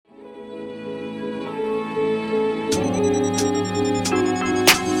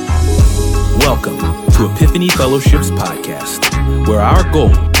Welcome to Epiphany Fellowship's podcast, where our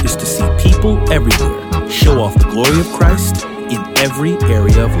goal is to see people everywhere show off the glory of Christ in every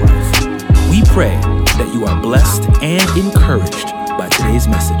area of life. We pray that you are blessed and encouraged by today's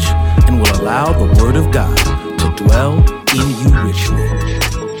message and will allow the Word of God to dwell in you richly.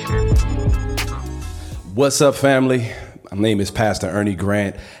 What's up, family? My name is Pastor Ernie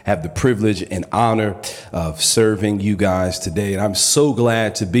Grant. I have the privilege and honor of serving you guys today. And I'm so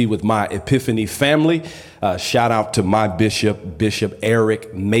glad to be with my Epiphany family. Shout out to my Bishop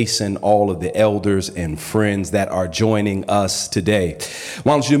Eric Mason, all of the elders and friends that are joining us today.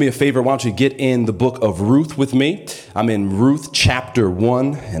 Why don't you do me a favor? Why don't you get in the book of Ruth with me? I'm in Ruth chapter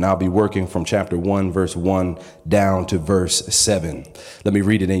 1, and I'll be working from chapter 1, verse 1 down to verse 7. Let me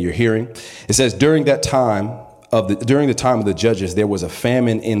read it in your hearing. It says, during the time of the judges, there was a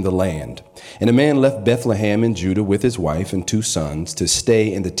famine in the land. And a man left Bethlehem in Judah with his wife and 2 sons to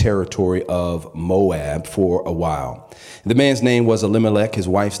stay in the territory of Moab for a while. The man's name was Elimelech, his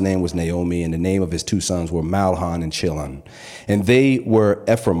wife's name was Naomi, and the name of his 2 sons were Mahlon and Chilion. And they were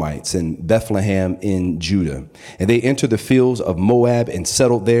Ephraimites in Bethlehem in Judah. And they entered the fields of Moab and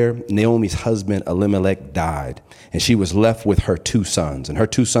settled there. Naomi's husband Elimelech died, and she was left with her 2 sons. And her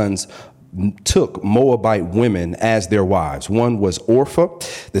 2 sons took Moabite women as their wives. One was Orpah,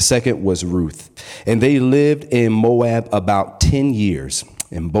 the second was Ruth. And they lived in Moab about 10 years.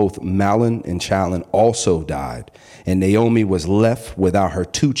 And both Mahlon and Chilion also died. And Naomi was left without her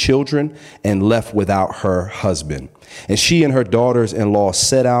 2 children and left without her husband. And she and her daughters-in-law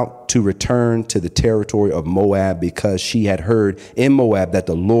set out to return to the territory of Moab because she had heard in Moab that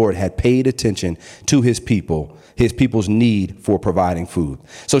the Lord had paid attention to his people's need for providing food.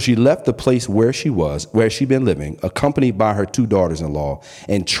 So she left the place where she'd been living, accompanied by her 2 daughters-in-law,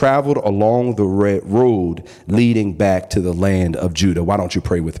 and traveled along the road leading back to the land of Judah. Why don't you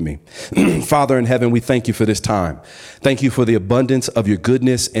pray with me? Father in heaven, we thank you for this time. Thank you for the abundance of your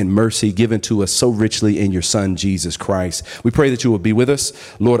goodness and mercy given to us so richly in your Son, Jesus Christ. We pray that you will be with us.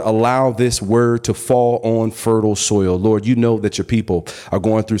 Lord, allow this word to fall on fertile soil. Lord, you know that your people are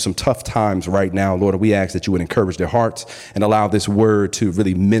going through some tough times right now. Lord, we ask that you would encourage their hearts and allow this word to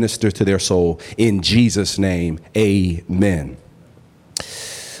really minister to their soul. In Jesus' name, amen.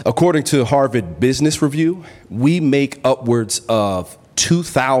 According to Harvard Business Review, we make upwards of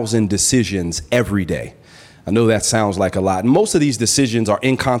 2,000 decisions every day. I know that sounds like a lot. Most of these decisions are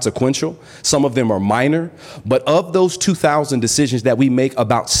inconsequential. Some of them are minor. But of those 2,000 decisions that we make,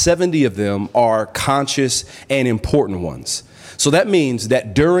 about 70 of them are conscious and important ones. So that means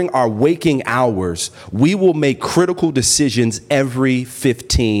that during our waking hours, we will make critical decisions every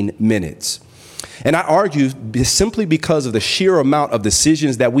 15 minutes. And I argue simply because of the sheer amount of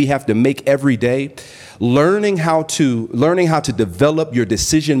decisions that we have to make every day, learning how to develop your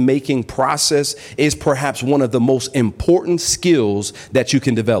decision-making process is perhaps one of the most important skills that you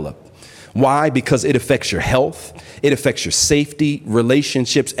can develop. Why? Because it affects your health, it affects your safety,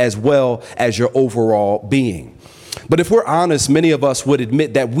 relationships, as well as your overall being. But if we're honest, many of us would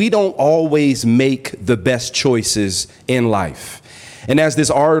admit that we don't always make the best choices in life. And as this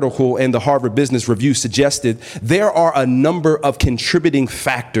article in the Harvard Business Review suggested, there are a number of contributing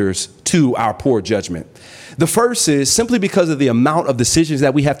factors to our poor judgment. The first is simply because of the amount of decisions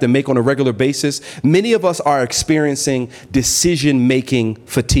that we have to make on a regular basis, many of us are experiencing decision-making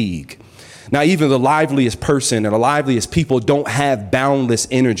fatigue. Now, even the liveliest person and the liveliest people don't have boundless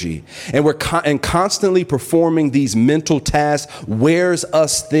energy. And constantly performing these mental tasks wears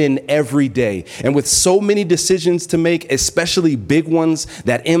us thin every day. And with so many decisions to make, especially big ones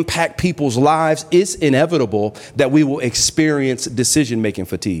that impact people's lives, it's inevitable that we will experience decision-making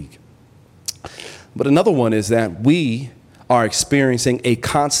fatigue. But another one is that we are experiencing a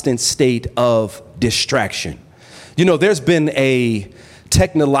constant state of distraction. You know, there's been a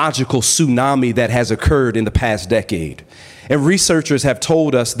technological tsunami that has occurred in the past decade. And researchers have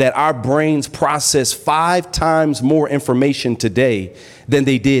told us that our brains process 5 times more information today than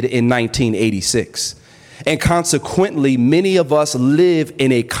they did in 1986. And consequently, many of us live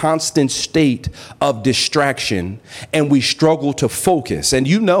in a constant state of distraction, and we struggle to focus. And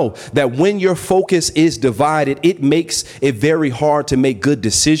you know that when your focus is divided, it makes it very hard to make good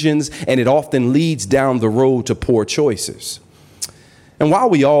decisions, and it often leads down the road to poor choices. And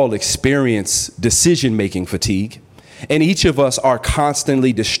while we all experience decision-making fatigue, and each of us are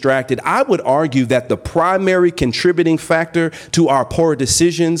constantly distracted, I would argue that the primary contributing factor to our poor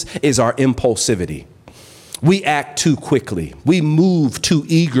decisions is our impulsivity. We act too quickly. We move too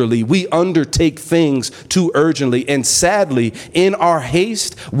eagerly. We undertake things too urgently. And sadly, in our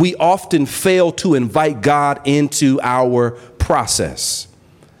haste, we often fail to invite God into our process.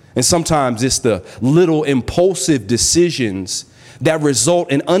 And sometimes it's the little impulsive decisions that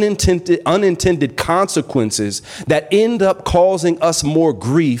result in unintended consequences that end up causing us more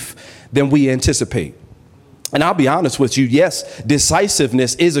grief than we anticipate. And I'll be honest with you, yes,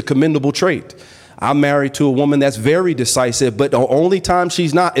 decisiveness is a commendable trait. I'm married to a woman that's very decisive, but the only time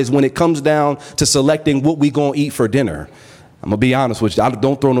she's not is when it comes down to selecting what we gonna eat for dinner. I'm gonna be honest with you.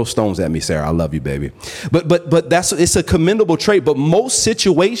 Don't throw no stones at me, Sarah. I love you, baby. But it's a commendable trait. But most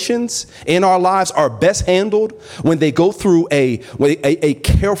situations in our lives are best handled when they go through a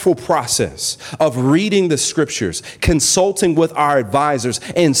careful process of reading the scriptures, consulting with our advisors,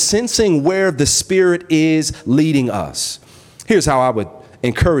 and sensing where the Spirit is leading us. Here's how I would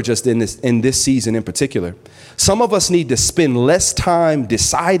encourage us in this season in particular. Some of us need to spend less time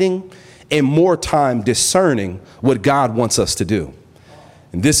deciding and more time discerning what God wants us to do.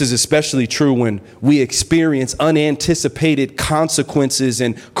 And this is especially true when we experience unanticipated consequences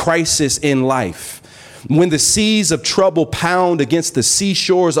and crisis in life. When the seas of trouble pound against the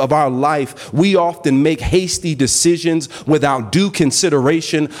seashores of our life, we often make hasty decisions without due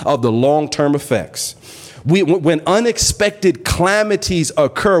consideration of the long-term effects. When unexpected calamities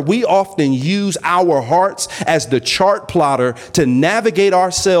occur, we often use our hearts as the chart plotter to navigate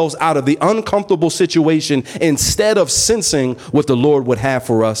ourselves out of the uncomfortable situation instead of sensing what the Lord would have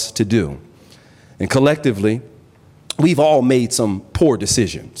for us to do. And collectively, we've all made some poor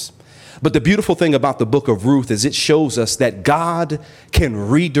decisions. But the beautiful thing about the book of Ruth is it shows us that God can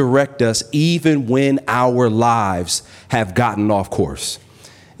redirect us even when our lives have gotten off course.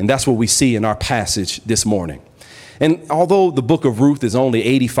 And that's what we see in our passage this morning. And although the book of Ruth is only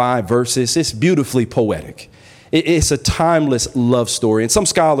 85 verses, it's beautifully poetic. It's a timeless love story. And some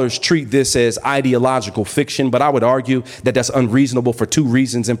scholars treat this as ideological fiction, but I would argue that that's unreasonable for two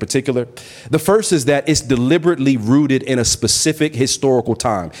reasons in particular. The first is that it's deliberately rooted in a specific historical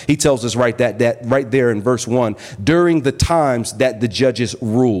time. He tells us right there in verse 1, during the times that the judges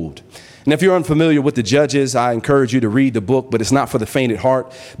ruled. And if you're unfamiliar with the Judges, I encourage you to read the book, but it's not for the faint at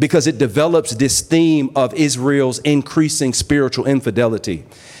heart because it develops this theme of Israel's increasing spiritual infidelity.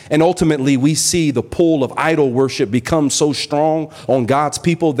 And ultimately, we see the pull of idol worship become so strong on God's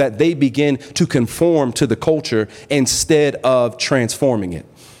people that they begin to conform to the culture instead of transforming it.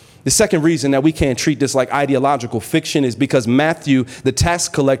 The second reason that we can't treat this like ideological fiction is because Matthew, the tax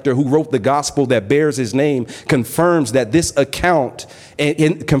collector who wrote the gospel that bears his name, confirms that this account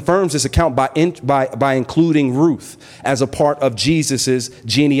by including Ruth as a part of Jesus's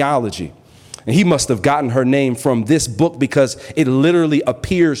genealogy. And he must have gotten her name from this book because it literally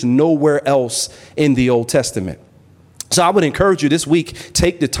appears nowhere else in the Old Testament. So I would encourage you this week,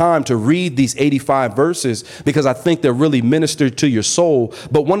 take the time to read these 85 verses because I think they're really ministered to your soul.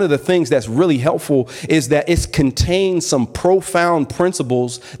 But one of the things that's really helpful is that it contains some profound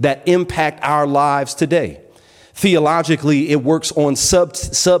principles that impact our lives today. Theologically, it works on sub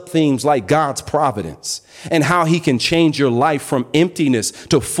themes like God's providence and how he can change your life from emptiness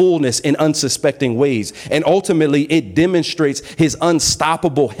to fullness in unsuspecting ways. And ultimately, it demonstrates his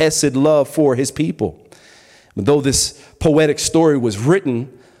unstoppable Hesed love for his people. Though this poetic story was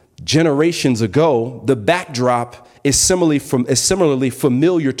written generations ago, the backdrop is similarly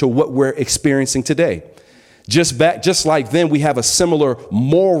familiar to what we're experiencing today. Just like then, we have a similar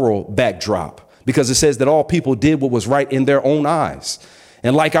moral backdrop because it says that all people did what was right in their own eyes.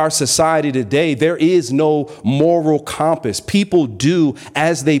 And like our society today, there is no moral compass. People do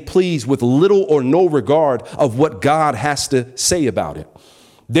as they please with little or no regard of what God has to say about it.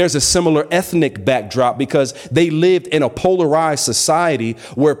 There's a similar ethnic backdrop because they lived in a polarized society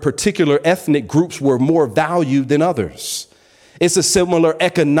where particular ethnic groups were more valued than others. It's a similar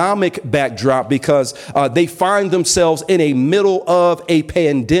economic backdrop because they find themselves in a middle of a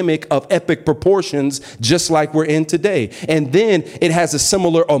pandemic of epic proportions, just like we're in today. And then it has a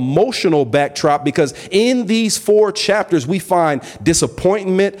similar emotional backdrop because in these 4 chapters, we find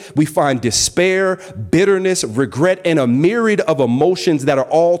disappointment, we find despair, bitterness, regret, and a myriad of emotions that are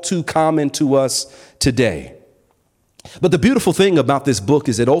all too common to us today. But the beautiful thing about this book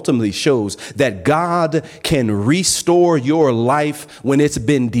is it ultimately shows that God can restore your life when it's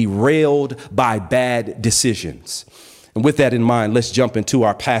been derailed by bad decisions. And with that in mind, let's jump into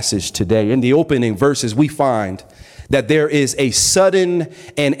our passage today. In the opening verses, we find that there is a sudden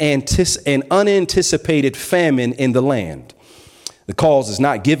and unanticipated famine in the land. The cause is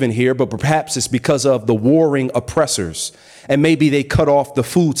not given here, but perhaps it's because of the warring oppressors, and maybe they cut off the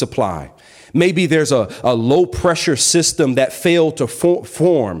food supply. Maybe there's a low pressure system that failed to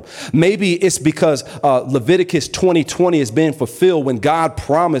form. Maybe it's because Leviticus 20:20 is being fulfilled when God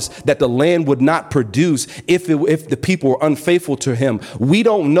promised that the land would not produce if the people were unfaithful to him. We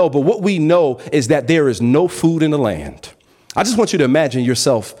don't know, but what we know is that there is no food in the land. I just want you to imagine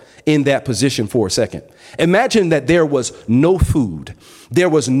yourself in that position for a second. Imagine that there was no food. There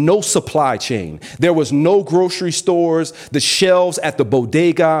was no supply chain. There was no grocery stores. The shelves at the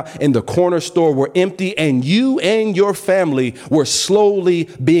bodega and the corner store were empty, and you and your family were slowly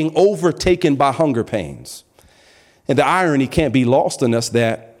being overtaken by hunger pains. And the irony can't be lost on us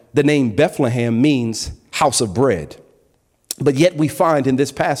that the name Bethlehem means house of bread. But yet we find in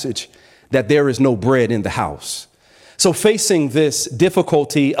this passage that there is no bread in the house. So facing this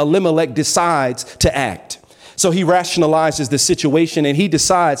difficulty, Elimelech decides to act. So he rationalizes the situation and he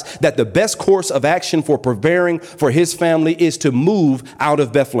decides that the best course of action for preparing for his family is to move out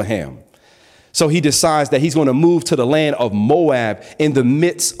of Bethlehem. So he decides that he's going to move to the land of Moab in the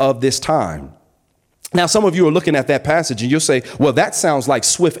midst of this time. Now, some of you are looking at that passage and you'll say, well, that sounds like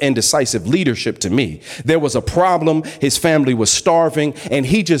swift and decisive leadership to me. There was a problem. His family was starving and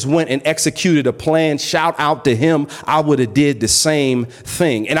he just went and executed a plan. Shout out to him. I would have did the same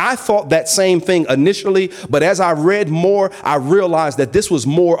thing. And I thought that same thing initially. But as I read more, I realized that this was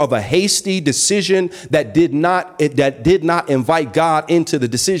more of a hasty decision that did not invite God into the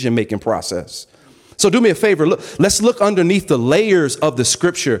decision making process. So do me a favor. Let's look underneath the layers of the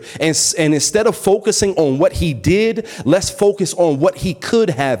scripture. And instead of focusing on what he did, let's focus on what he could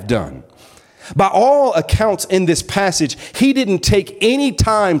have done. By all accounts in this passage, he didn't take any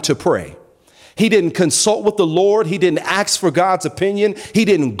time to pray. He didn't consult with the Lord. He didn't ask for God's opinion. He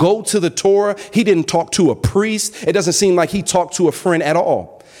didn't go to the Torah. He didn't talk to a priest. It doesn't seem like he talked to a friend at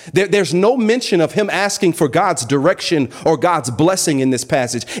all. There's no mention of him asking for God's direction or God's blessing in this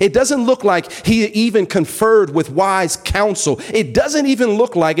passage. It doesn't look like he even conferred with wise counsel. It doesn't even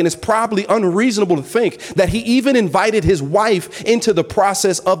look like, and it's probably unreasonable to think, that he even invited his wife into the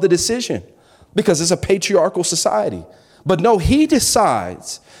process of the decision because it's a patriarchal society. But no, he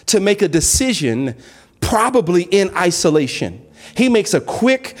decides to make a decision probably in isolation. He makes a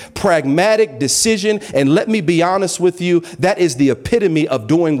quick, pragmatic decision. And let me be honest with you, that is the epitome of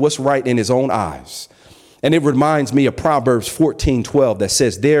doing what's right in his own eyes. And it reminds me of Proverbs 14:12 that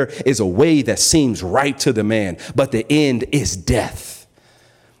says, there is a way that seems right to the man, but the end is death.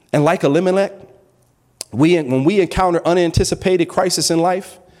 And like Elimelech, when we encounter unanticipated crisis in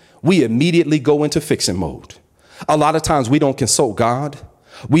life, we immediately go into fixing mode. A lot of times we don't consult God.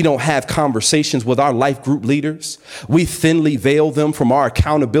 We don't have conversations with our life group leaders. We thinly veil them from our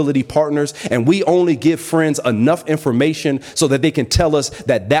accountability partners, and we only give friends enough information so that they can tell us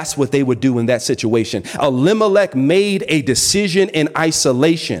that that's what they would do in that situation. Elimelech made a decision in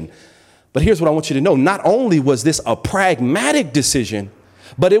isolation. But here's what I want you to know. Not only was this a pragmatic decision,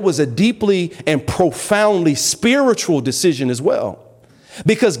 but it was a deeply and profoundly spiritual decision as well.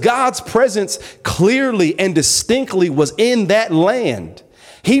 Because God's presence clearly and distinctly was in that land.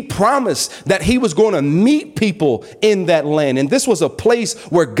 He promised that he was going to meet people in that land. And this was a place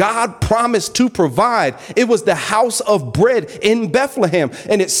where God promised to provide. It was the house of bread in Bethlehem.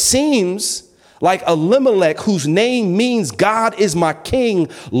 And it seems like Elimelech, whose name means God is my king,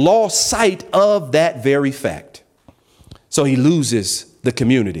 lost sight of that very fact. So he loses the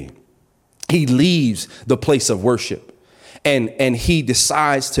community. He leaves the place of worship. And he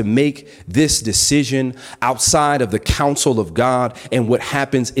decides to make this decision outside of the counsel of God. And what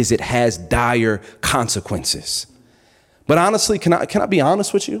happens is it has dire consequences. But honestly, can I be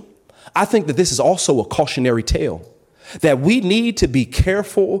honest with you? I think that this is also a cautionary tale, that we need to be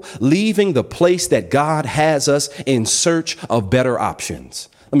careful leaving the place that God has us in search of better options.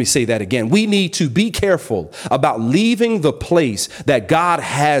 Let me say that again. We need to be careful about leaving the place that God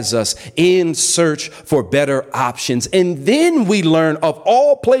has us in search for better options. And then we learn of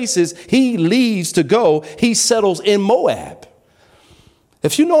all places he leaves to go, he settles in Moab.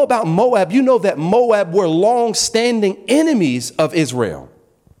 If you know about Moab, you know that Moab were long-standing enemies of Israel.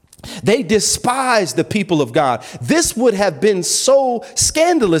 They despised the people of God. This would have been so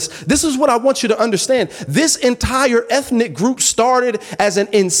scandalous. This is what I want you to understand. This entire ethnic group started as an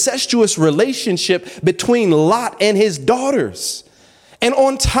incestuous relationship between Lot and his daughters. And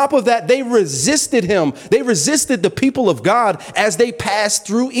on top of that, they resisted him. They resisted the people of God as they passed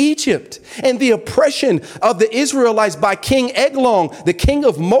through Egypt. And the oppression of the Israelites by King Eglon, the king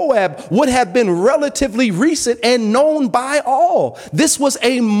of Moab, would have been relatively recent and known by all. This was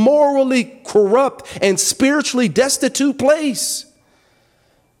a morally corrupt and spiritually destitute place.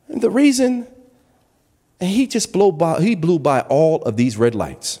 And the reason, and he blew by all of these red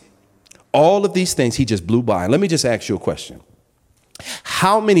lights. All of these things he just blew by. And let me just ask you a question.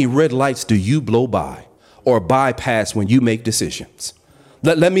 How many red lights do you blow by or bypass when you make decisions?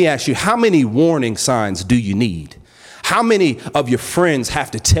 Let me ask you, how many warning signs do you need? How many of your friends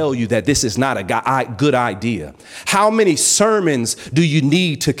have to tell you that this is not a good idea? How many sermons do you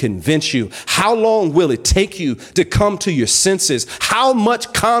need to convince you? How long will it take you to come to your senses? How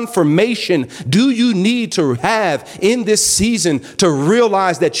much confirmation do you need to have in this season to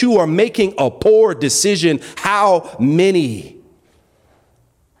realize that you are making a poor decision? How many?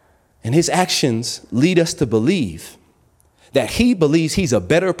 And his actions lead us to believe that he believes he's a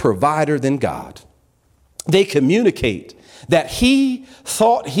better provider than God. They communicate that he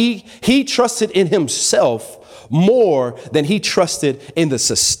thought he trusted in himself more than he trusted in the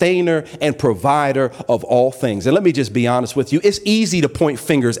sustainer and provider of all things. And let me just be honest with you. It's easy to point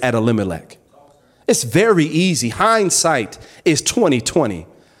fingers at Elimelech. It's very easy. Hindsight is 20/20.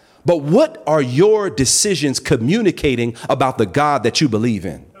 But what are your decisions communicating about the God that you believe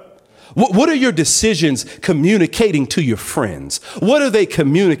in? What are your decisions communicating to your friends? What are they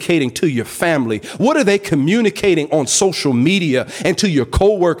communicating to your family? What are they communicating on social media and to your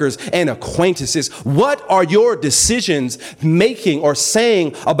coworkers and acquaintances? What are your decisions making or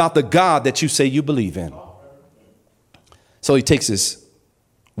saying about the God that you say you believe in? So he takes his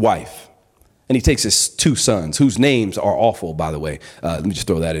wife and he takes his two sons, whose names are awful, by the way. Let me just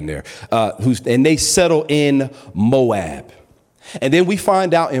throw that in there. And they settle in Moab. And then we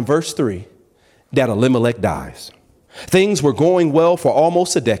find out in verse 3 that Elimelech dies. Things were going well for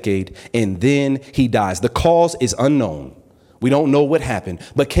almost a decade, and then he dies. The cause is unknown. We don't know what happened.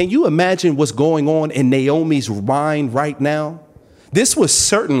 But can you imagine what's going on in Naomi's mind right now? This was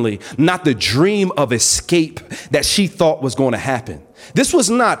certainly not the dream of escape that she thought was going to happen. This was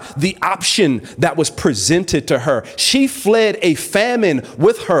not the option that was presented to her. She fled a famine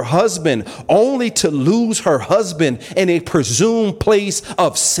with her husband only to lose her husband in a presumed place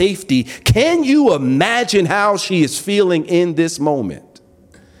of safety. Can you imagine how she is feeling in this moment?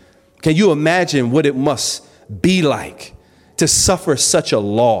 Can you imagine what it must be like to suffer such a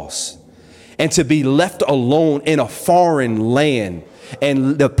loss and to be left alone in a foreign land?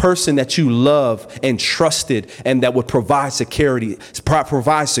 And the person that you love and trusted and that would provide security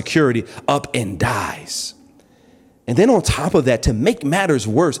up and dies. And then on top of that, to make matters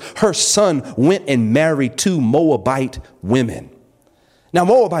worse, her son went and married two Moabite women. Now,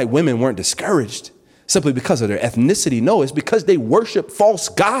 Moabite women weren't discouraged simply because of their ethnicity. No, it's because they worship false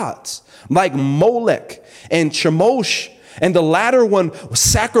gods like Molech and Chemosh. And the latter one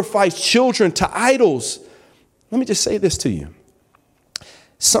sacrificed children to idols. Let me just say this to you.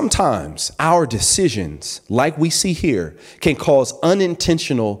 Sometimes our decisions, like we see here, can cause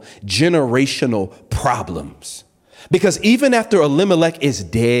unintentional generational problems. Because even after Elimelech is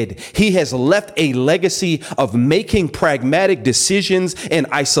dead, he has left a legacy of making pragmatic decisions in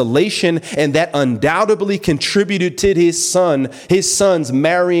isolation, and that undoubtedly contributed to his sons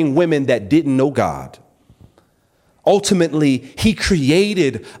marrying women that didn't know God. Ultimately, he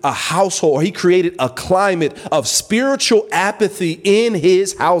created a household, or he created a climate of spiritual apathy in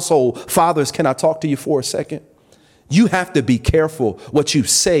his household. Fathers, can I talk to you for a second? You have to be careful what you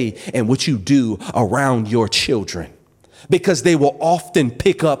say and what you do around your children, because they will often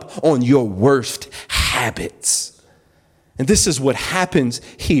pick up on your worst habits. And this is what happens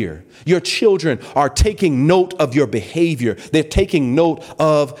here. Your children are taking note of your behavior. They're taking note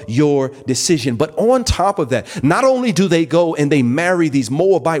of your decision. But on top of that, not only do they go and they marry these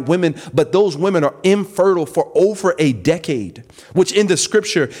Moabite women, but those women are infertile for over a decade, which in the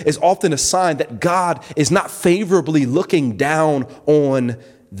scripture is often a sign that God is not favorably looking down on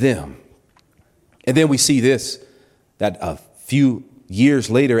them. And then we see this, that a few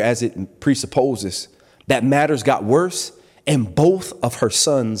years later, as it presupposes, that matters got worse. And both of her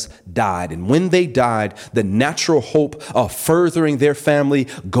sons died. And when they died, the natural hope of furthering their family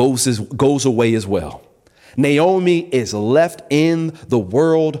goes away as well. Naomi is left in the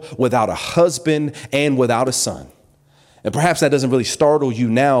world without a husband and without a son. And perhaps that doesn't really startle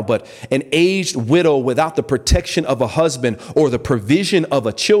you now, but an aged widow without the protection of a husband or the provision of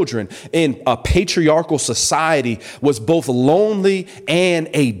a children in a patriarchal society was both lonely and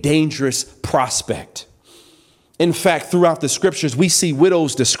a dangerous prospect. In fact, throughout the scriptures, we see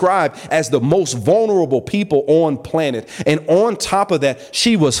widows described as the most vulnerable people on planet. And on top of that,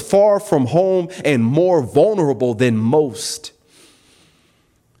 she was far from home and more vulnerable than most.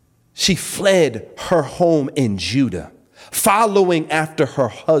 She fled her home in Judah, following after her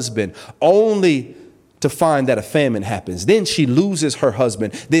husband, only to find that a famine happens. Then she loses her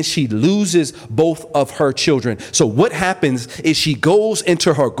husband. Then she loses both of her children. So what happens is she goes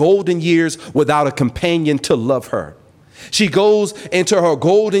into her golden years without a companion to love her. She goes into her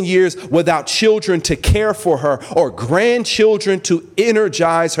golden years without children to care for her or grandchildren to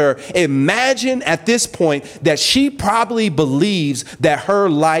energize her. Imagine at this point that she probably believes that her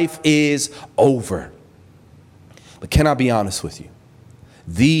life is over. But can I be honest with you?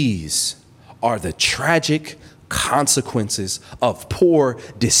 These are the tragic consequences of poor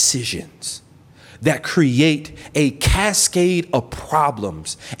decisions that create a cascade of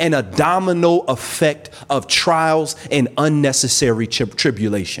problems and a domino effect of trials and unnecessary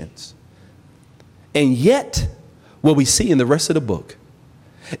tribulations. And yet, what we see in the rest of the book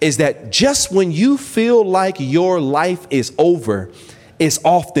is that just when you feel like your life is over, it's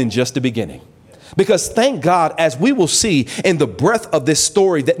often just the beginning. Because thank God, as we will see in the breadth of this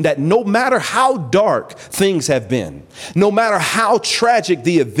story, that no matter how dark things have been, no matter how tragic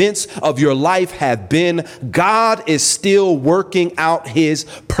the events of your life have been, God is still working out his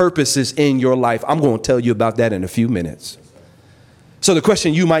purposes in your life. I'm going to tell you about that in a few minutes. So the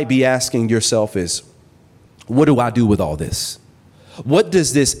question you might be asking yourself is, what do I do with all this? What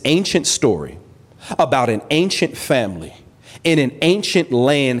does this ancient story about an ancient family in an ancient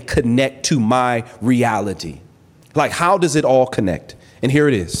land connect to my reality? Like, how does it all connect? And here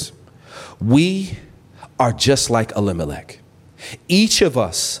it is. We are just like Elimelech. Each of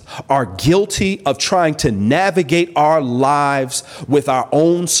us are guilty of trying to navigate our lives with our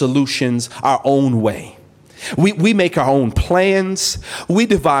own solutions, our own way. We make our own plans, we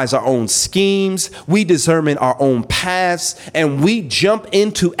devise our own schemes, we determine our own paths, and we jump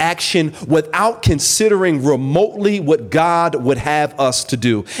into action without considering remotely what God would have us to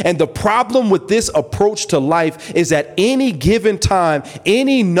do. And the problem with this approach to life is at any given time,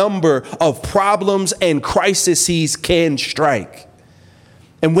 any number of problems and crises can strike.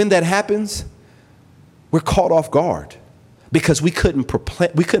 And when that happens, we're caught off guard. Because we couldn't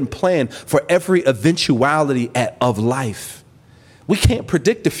plan for every eventuality of life. We can't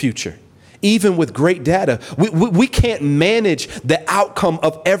predict the future, even with great data. We can't manage the outcome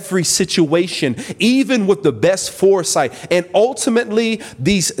of every situation, even with the best foresight. And ultimately,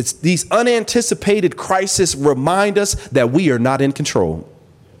 these unanticipated crises remind us that we are not in control.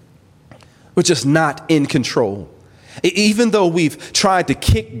 We're just not in control. Even though we've tried to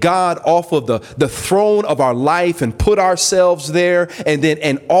kick God off of the throne of our life and put ourselves there and then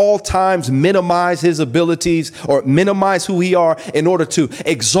at all times minimize his abilities or minimize who we are in order to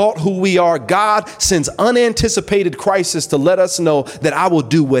exalt who we are, God sends unanticipated crisis to let us know that I will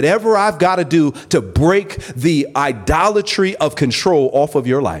do whatever I've got to do to break the idolatry of control off of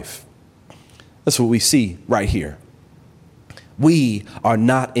your life. That's what we see right here. We are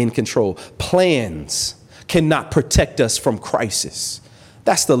not in control. Plans cannot protect us from crisis.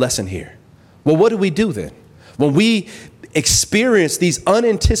 That's the lesson here. Well, what do we do then? When we experience these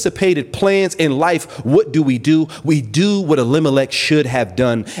unanticipated plans in life, what do? We do what Elimelech should have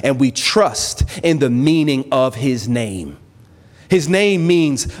done, and we trust in the meaning of his name. His name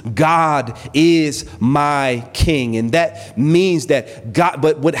means God is my king. And that means that God,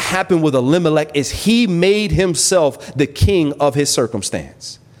 but what happened with Elimelech is he made himself the king of his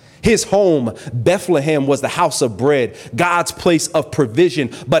circumstance. His home, Bethlehem, was the house of bread, God's place of provision,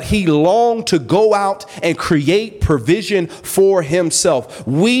 but he longed to go out and create provision for himself.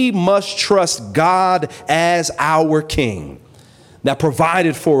 We must trust God as our King that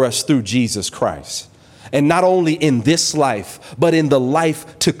provided for us through Jesus Christ. And not only in this life, but in the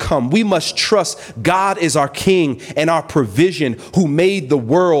life to come. We must trust God is our King and our provision, who made the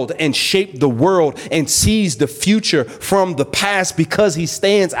world and shaped the world and sees the future from the past because he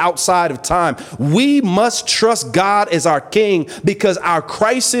stands outside of time. We must trust God as our King because our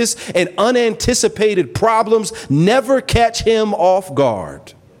crisis and unanticipated problems never catch him off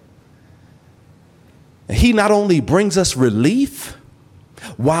guard. He not only brings us relief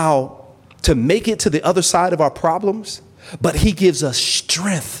to make it to the other side of our problems, but he gives us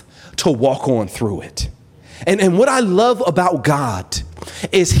strength to walk on through it. And what I love about God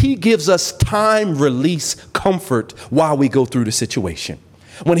is he gives us time, release, comfort while we go through the situation.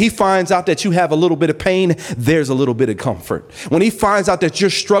 When he finds out that you have a little bit of pain, there's a little bit of comfort. When he finds out that you're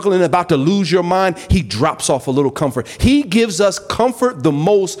struggling, about to lose your mind, he drops off a little comfort. He gives us comfort the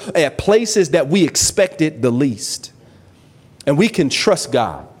most at places that we expect it the least. And we can trust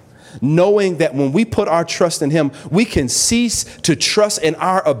God knowing that when we put our trust in him, we can cease to trust in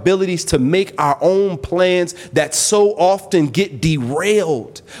our abilities to make our own plans that so often get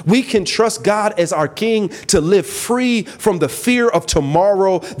derailed. We can trust God as our King to live free from the fear of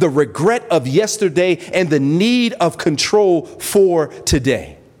tomorrow, the regret of yesterday, and the need of control for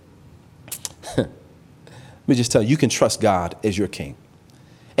today. Let me just tell you, you can trust God as your King.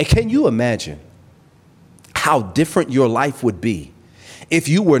 And can you imagine how different your life would be if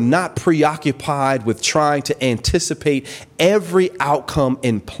you were not preoccupied with trying to anticipate every outcome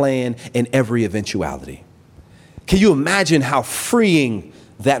and plan and every eventuality? Can you imagine how freeing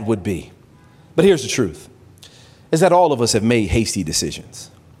that would be? But here's the truth, is that all of us have made hasty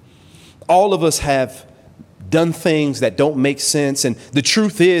decisions. All of us have done things that don't make sense. And the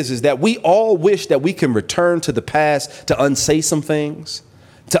truth is that we all wish that we can return to the past to unsay some things,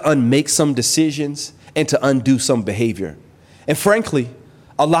 to unmake some decisions, and to undo some behavior. And frankly,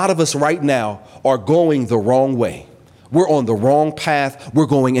 a lot of us right now are going the wrong way. We're on the wrong path. We're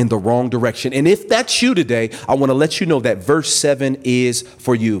going in the wrong direction. And if that's you today, I want to let you know that verse 7 is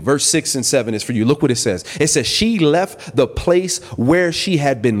for you. Verse 6 and 7 is for you. Look what it says. It says, she left the place where she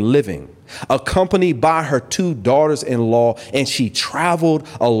had been living, accompanied by her 2 daughters-in-law, and she traveled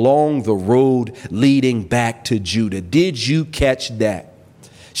along the road leading back to Judah. Did you catch that?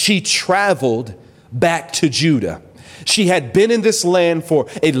 She traveled back to Judah. She had been in this land for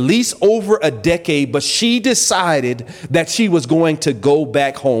at least over a decade, but she decided that she was going to go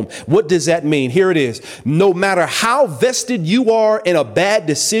back home. What does that mean? Here it is. No matter how vested you are in a bad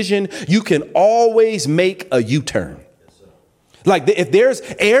decision, you can always make a U-turn. Like if there's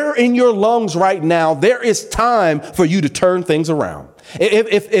air in your lungs right now, there is time for you to turn things around.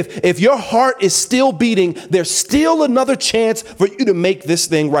 If your heart is still beating, there's still another chance for you to make this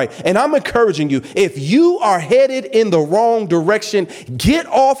thing right. And I'm encouraging you, if you are headed in the wrong direction, get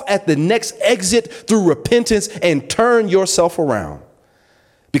off at the next exit through repentance and turn yourself around.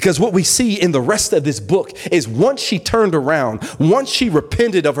 Because what we see in the rest of this book is once she turned around, once she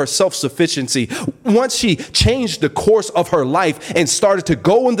repented of her self-sufficiency, once she changed the course of her life and started to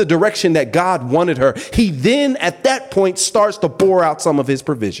go in the direction that God wanted her, he then at that point starts to pour out some of his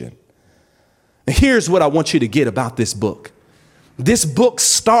provision. And here's what I want you to get about this book. This book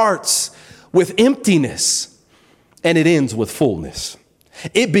starts with emptiness and it ends with fullness.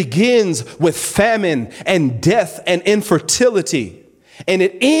 It begins with famine and death and infertility. And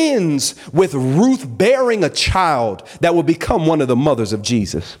it ends with Ruth bearing a child that will become one of the mothers of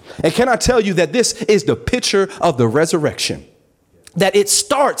Jesus. And can I tell you that this is the picture of the resurrection? That it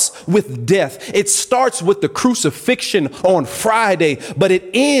starts with death. It starts with the crucifixion on Friday, but it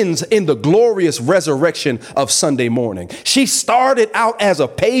ends in the glorious resurrection of Sunday morning. She started out as a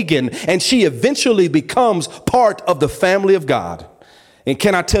pagan and she eventually becomes part of the family of God. And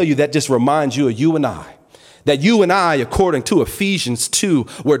can I tell you that just reminds you of you and I? That you and I, according to Ephesians 2,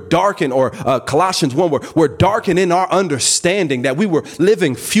 were darkened, or Colossians 1, were darkened in our understanding, that we were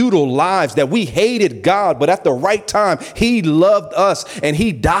living futile lives, that we hated God, but at the right time, he loved us and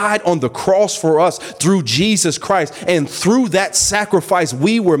he died on the cross for us through Jesus Christ. And through that sacrifice,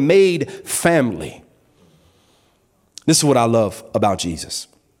 we were made family. This is what I love about Jesus,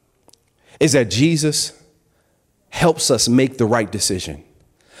 is that Jesus helps us make the right decision.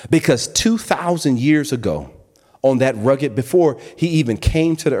 Because 2,000 years ago, on that rugged, before he even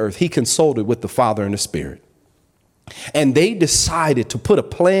came to the earth, he consulted with the Father and the Spirit. And they decided to put a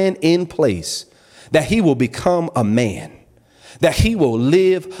plan in place that he will become a man, that he will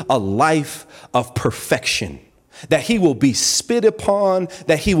live a life of perfection, that he will be spit upon,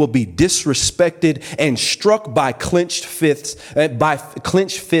 that he will be disrespected and struck by clenched fists,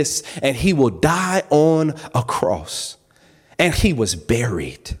 and he will die on a cross. And he was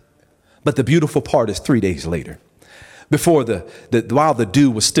buried. But the beautiful part is 3 days later, before while the dew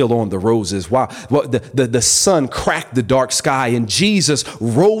was still on the roses, while the sun cracked the dark sky, and Jesus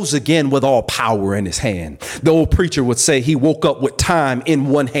rose again with all power in his hand. The old preacher would say he woke up with time in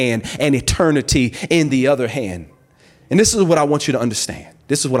one hand and eternity in the other hand. And this is what I want you to understand.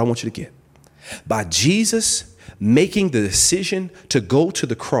 This is what I want you to get. By Jesus making the decision to go to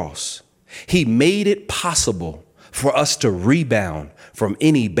the cross, he made it possible for us to rebound from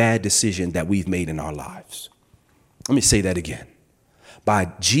any bad decision that we've made in our lives. Let me say that again.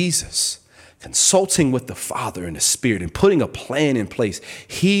 By Jesus consulting with the Father and the Spirit and putting a plan in place,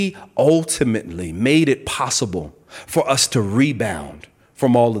 he ultimately made it possible for us to rebound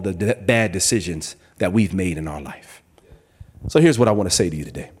from all of the bad decisions that we've made in our life. So here's what I want to say to you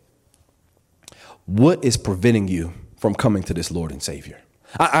today. What is preventing you from coming to this Lord and Savior?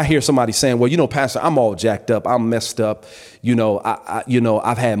 I hear somebody saying, well, Pastor, I'm all jacked up. I'm messed up.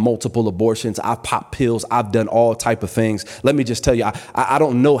 I've had multiple abortions. I've popped pills. I've done all type of things. Let me just tell you, I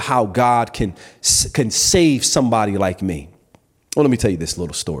don't know how God can save somebody like me. Well, let me tell you this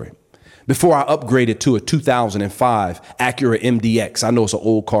little story. Before I upgraded to a 2005 Acura MDX, I know it's an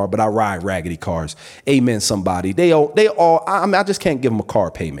old car, but I ride raggedy cars. Amen, somebody. I just can't give them a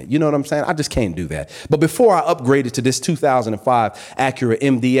car payment. You know what I'm saying? I just can't do that. But before I upgraded to this 2005 Acura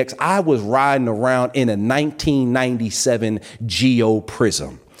MDX, I was riding around in a 1997 Geo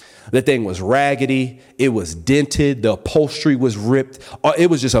Prism. The thing was raggedy. It was dented. The upholstery was ripped. It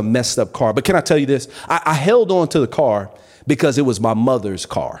was just a messed up car. But can I tell you this? I held on to the car because it was my mother's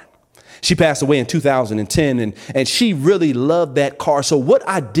car. She passed away in 2010, and she really loved that car. So what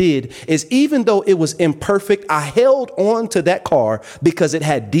I did is, even though it was imperfect, I held on to that car because it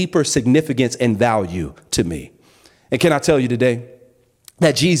had deeper significance and value to me. And can I tell you today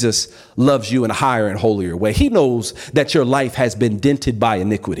that Jesus loves you in a higher and holier way? He knows that your life has been dented by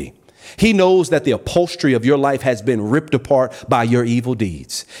iniquity. He knows that the upholstery of your life has been ripped apart by your evil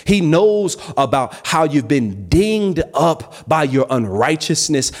deeds. He knows about how you've been dinged up by your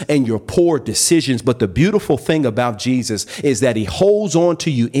unrighteousness and your poor decisions. But the beautiful thing about Jesus is that he holds on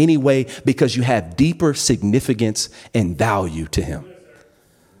to you anyway because you have deeper significance and value to him.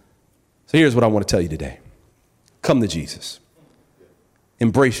 So here's what I want to tell you today. Come to Jesus.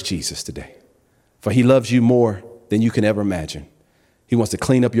 Embrace Jesus today, for he loves you more than you can ever imagine. He wants to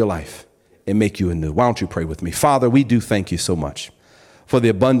clean up your life and make you anew. Why don't you pray with me? Father, we do thank you so much for the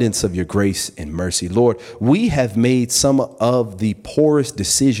abundance of your grace and mercy. Lord, we have made some of the poorest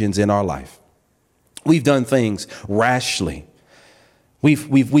decisions in our life. We've done things rashly.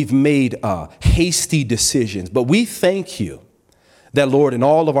 We've made hasty decisions, but we thank you that, Lord, in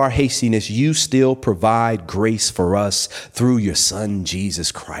all of our hastiness, you still provide grace for us through your Son,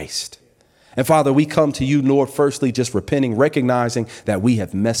 Jesus Christ. And Father, we come to you, Lord, firstly, just repenting, recognizing that we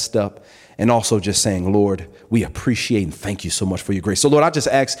have messed up, and also just saying, Lord, we appreciate and thank you so much for your grace. So, Lord, I just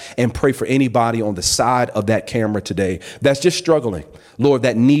ask and pray for anybody on the side of that camera today that's just struggling, Lord,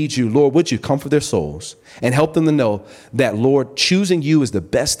 that needs you. Lord, would you comfort their souls and help them to know that, Lord, choosing you is the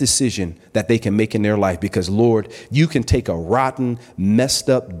best decision that they can make in their life, because, Lord, you can take a rotten, messed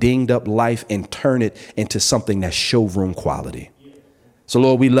up, dinged up life and turn it into something that's showroom quality. So,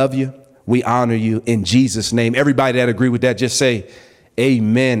 Lord, we love you. We honor you in Jesus' name. Everybody that agree with that, just say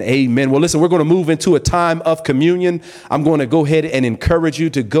amen. Amen. Well, listen, we're going to move into a time of communion. I'm going to go ahead and encourage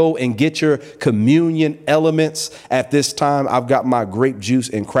you to go and get your communion elements at this time. I've got my grape juice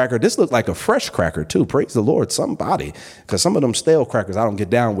and cracker. This looks like a fresh cracker too. Praise the Lord, somebody, because some of them stale crackers I don't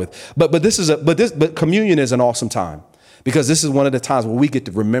get down with. But communion is an awesome time, because this is one of the times where we get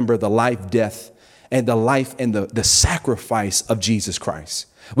to remember the life, death, and the life and the sacrifice of Jesus Christ.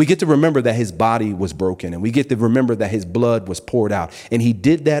 We get to remember that his body was broken, and we get to remember that his blood was poured out, and he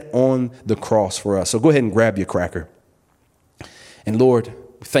did that on the cross for us. So go ahead and grab your cracker. And Lord,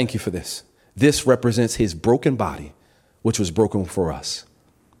 thank you for this. This represents his broken body, which was broken for us.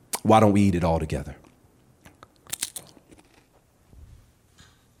 Why don't we eat it all together?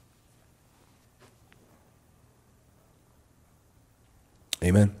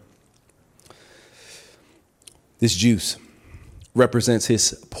 Amen. This juice represents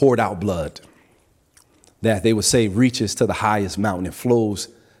his poured out blood that they would say reaches to the highest mountain and flows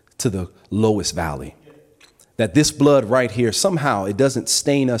to the lowest valley. That this blood right here, somehow it doesn't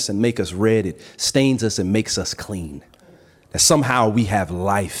stain us and make us red. It stains us and makes us clean. That somehow we have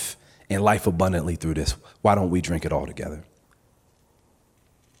life and life abundantly through this. Why don't we drink it all together?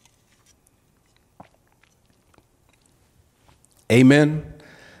 Amen.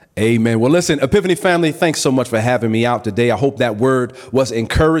 Amen. Well, listen, Epiphany family, thanks so much for having me out today. I hope that word was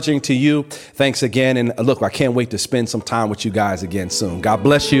encouraging to you. Thanks again. And look, I can't wait to spend some time with you guys again soon. God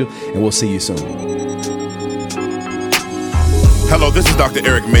bless you, and we'll see you soon. Hello, this is Dr.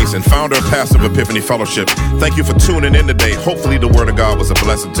 Eric Mason, founder and pastor of Epiphany Fellowship. Thank you for tuning in today. Hopefully the word of God was a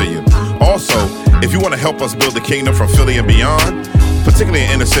blessing to you. Also, if you want to help us build the kingdom from Philly and beyond, particularly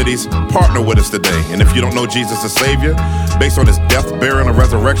in inner cities, partner with us today. And if you don't know Jesus as Savior, based on his death, burial, and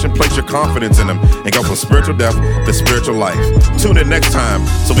resurrection, place your confidence in him and go from spiritual death to spiritual life. Tune in next time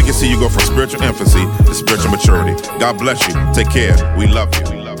so we can see you go from spiritual infancy to spiritual maturity. God bless you. Take care. We love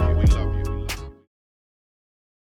you.